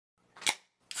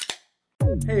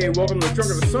Hey, welcome to the Drunk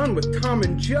of the Sun with Tom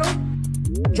and Joe.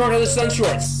 Drunk of the Sun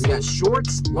shorts. We got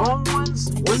shorts, long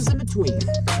ones, ones in between.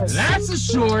 That's a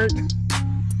short.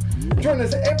 Join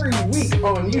us every week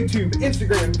on YouTube,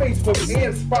 Instagram, Facebook,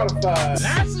 and Spotify.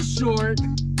 That's a short.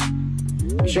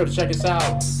 Be sure to check us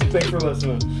out. Thanks for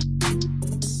listening.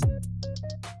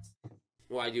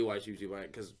 Well, I do watch YouTube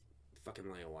because fucking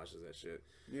Leia watches that shit.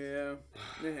 Yeah,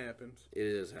 it happens. It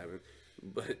is happening,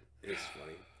 but it's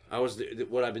funny.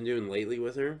 What I've been doing lately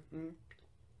with her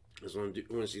is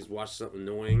when she's watched something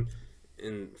annoying,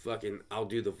 and fucking I'll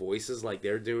do the voices like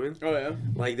they're doing. Oh yeah.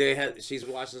 Like she's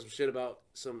watching some shit about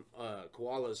some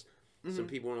koalas, some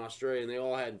people in Australia, and they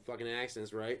all had fucking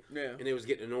accents, right? Yeah. And it was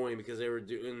getting annoying because they were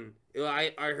doing.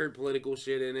 I heard political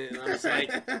shit in it, and I was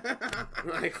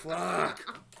like,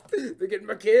 fuck. They're getting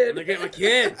my kid. They're getting my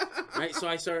kid. Right? So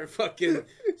I started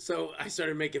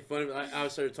making fun of it. I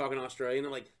started talking Australian.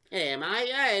 I'm like, hey, am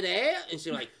I there? And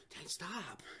she's like, Dad,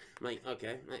 stop. I'm like,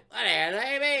 okay. I'm like, what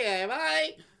am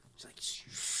I? She's like,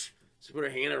 shh. She put her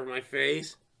hand over my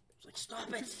face. I was like,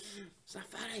 stop it. It's not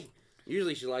funny.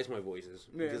 Usually she likes my voices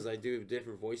because I do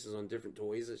different voices on different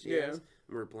toys that she has. And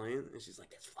we're playing, and she's like,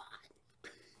 that's fine.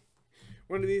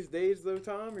 One of these days, though,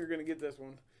 Tom, you're going to get this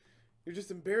one. You're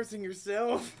just embarrassing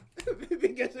yourself.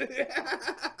 Because and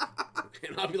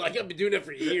I'll be like, I've been doing that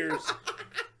for years.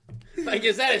 Like,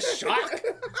 is that a shock?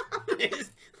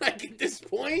 Like, at this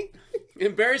point,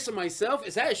 embarrassing myself,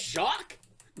 is that a shock?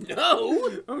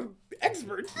 No. I'm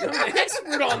expert. I'm an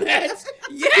expert on that.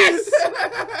 Yes.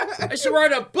 I should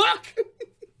write a book.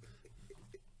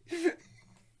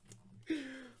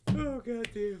 Oh,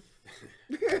 goddamn.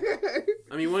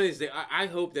 I mean, one of these days, I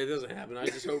hope that doesn't happen. I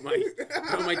just hope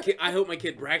I hope my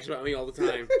kid brags about me all the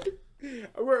time.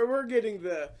 We're getting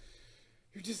the,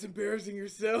 you're just embarrassing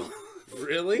yourself.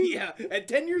 Really? Yeah. At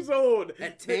 10 years old.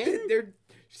 At 10? They're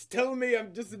just telling me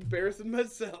I'm just embarrassing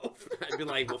myself. I'd be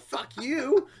like, well, fuck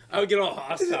you. I would get all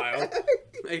hostile.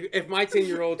 Like, if my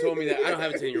 10-year-old told me that, I don't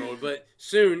have a 10-year-old, but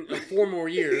soon, like 4 more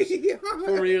years,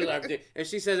 I have to, if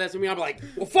she says that to me, I'll be like,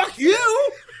 well, fuck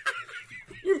you.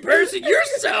 You're embarrassing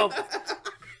yourself.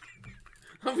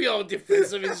 I'll be all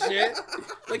defensive and shit.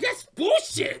 Like, that's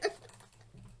bullshit.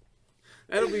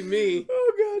 That'll be me.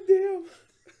 Oh, goddamn.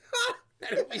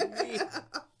 That'll be me.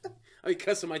 I'll be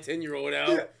cussing my 10-year-old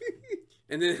out.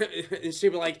 And then and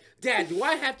she'll be like, Dad, do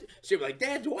I have to... She'll be like,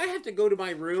 Dad, do I have to go to my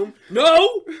room?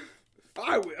 No!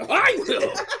 I will. I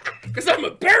will! Because I'm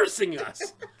embarrassing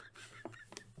us.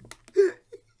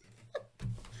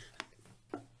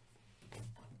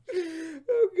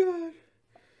 Oh, God.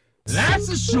 That's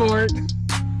a short.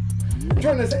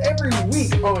 Join us every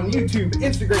week on YouTube,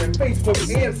 Instagram, Facebook,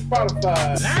 and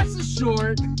Spotify. That's a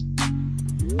short.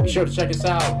 Be sure to check us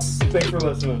out. Thanks for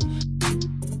listening.